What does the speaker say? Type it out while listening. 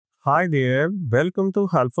Hi there, welcome to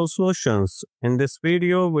Helpful Solutions. In this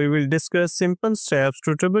video, we will discuss simple steps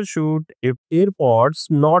to troubleshoot if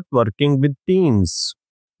AirPods not working with Teams.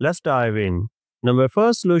 Let's dive in. Number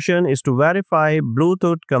first solution is to verify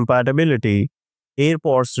Bluetooth compatibility.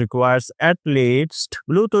 AirPods requires at least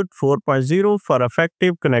Bluetooth 4.0 for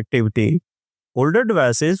effective connectivity. Older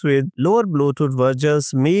devices with lower Bluetooth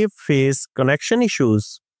versions may face connection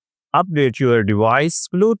issues. Update your device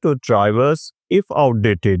Bluetooth drivers if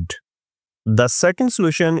outdated. The second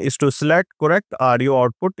solution is to select correct audio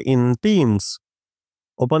output in Teams.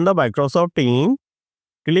 Open the Microsoft Teams,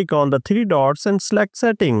 click on the three dots and select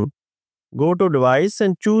Setting. Go to Device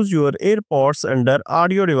and choose your AirPods under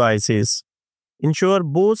Audio Devices. Ensure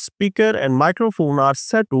both speaker and microphone are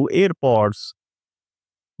set to AirPods.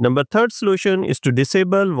 Number third solution is to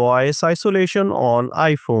disable voice isolation on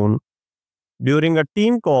iPhone. During a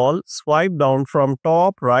team call, swipe down from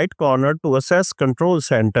top right corner to access Control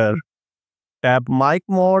Center. Tap Mic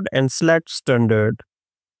Mode and select Standard.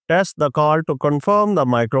 Test the call to confirm the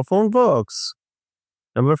microphone works.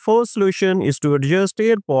 Number 4 solution is to adjust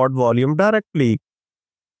AirPod volume directly.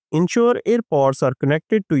 Ensure AirPods are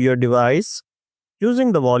connected to your device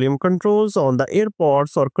using the volume controls on the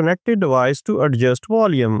AirPods or connected device to adjust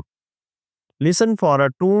volume. Listen for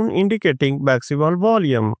a tone indicating maximal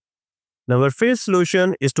volume. Number 5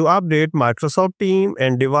 solution is to update Microsoft Teams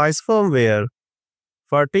and device firmware.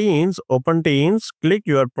 For Teams, open Teams, click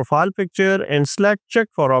your profile picture and select Check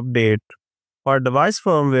for Update. For device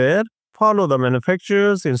firmware, follow the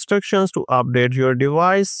manufacturer's instructions to update your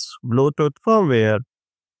device Bluetooth firmware.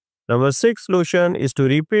 Number 6 solution is to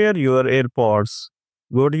repair your AirPods.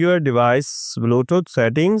 Go to your device Bluetooth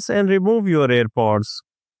settings and remove your AirPods.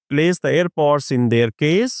 Place the AirPods in their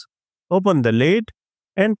case, open the lid,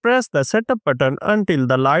 and press the setup button until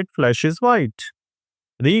the light flashes white.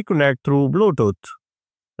 Reconnect through Bluetooth.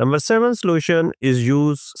 Number 7 solution is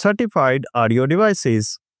use certified audio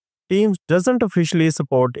devices. Teams doesn't officially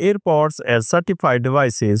support AirPods as certified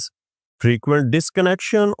devices. Frequent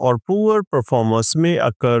disconnection or poor performance may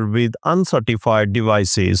occur with uncertified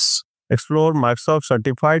devices. Explore Microsoft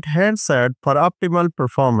certified headset for optimal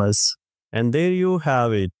performance. And there you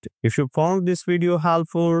have it. If you found this video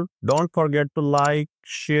helpful, don't forget to like,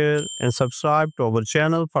 share, and subscribe to our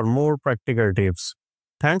channel for more practical tips.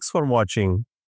 Thanks for watching.